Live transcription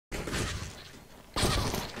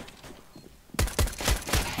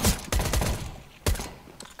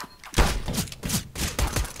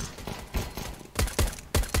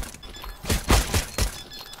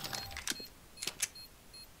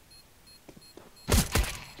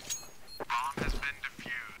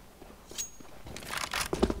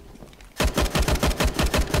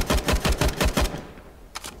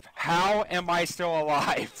am I still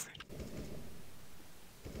alive?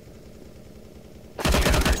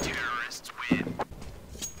 Counter-terrorists win.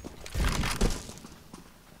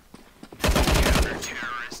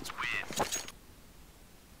 Counter-terrorists win.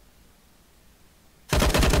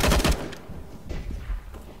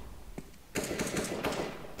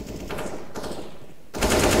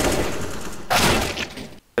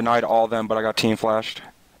 Denied all of them, but I got team flashed.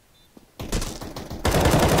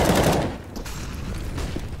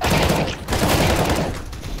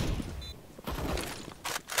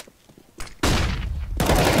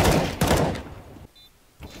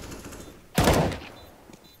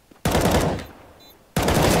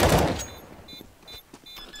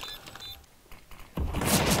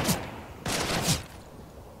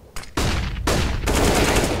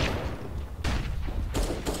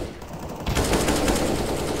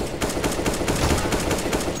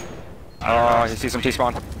 Oh, you see some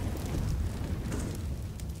T-spawn.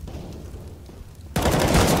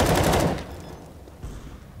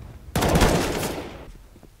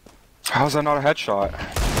 How's that not a headshot?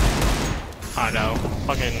 I know.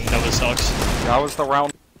 Fucking Nova sucks. That was the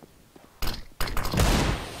round.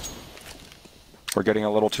 We're getting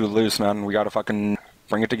a little too loose, man. We gotta fucking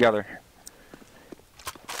bring it together.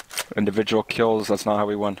 Individual kills, that's not how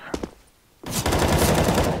we win.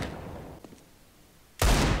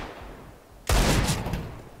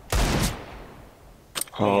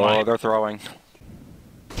 Oh, they're throwing.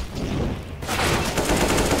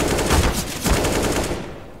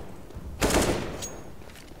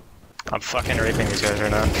 I'm fucking raping these guys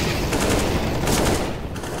right now.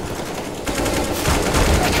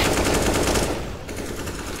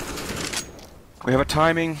 We have a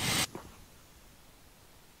timing.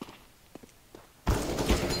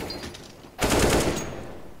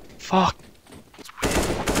 Fuck.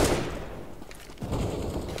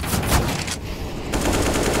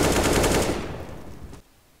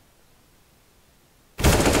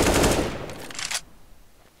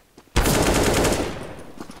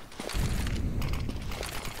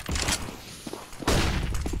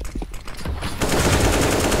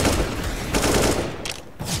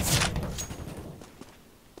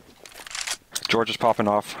 George is popping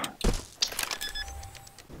off.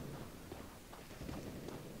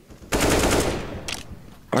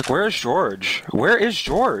 Like, where is George? Where is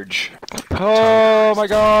George? Oh my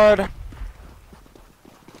god!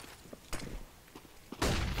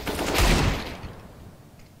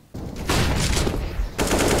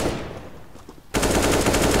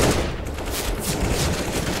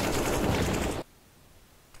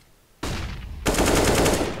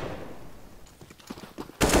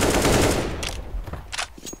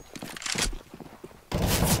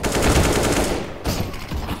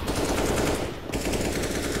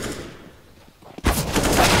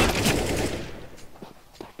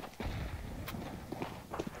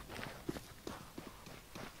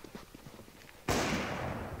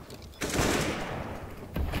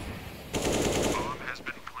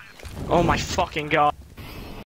 Oh my fucking god.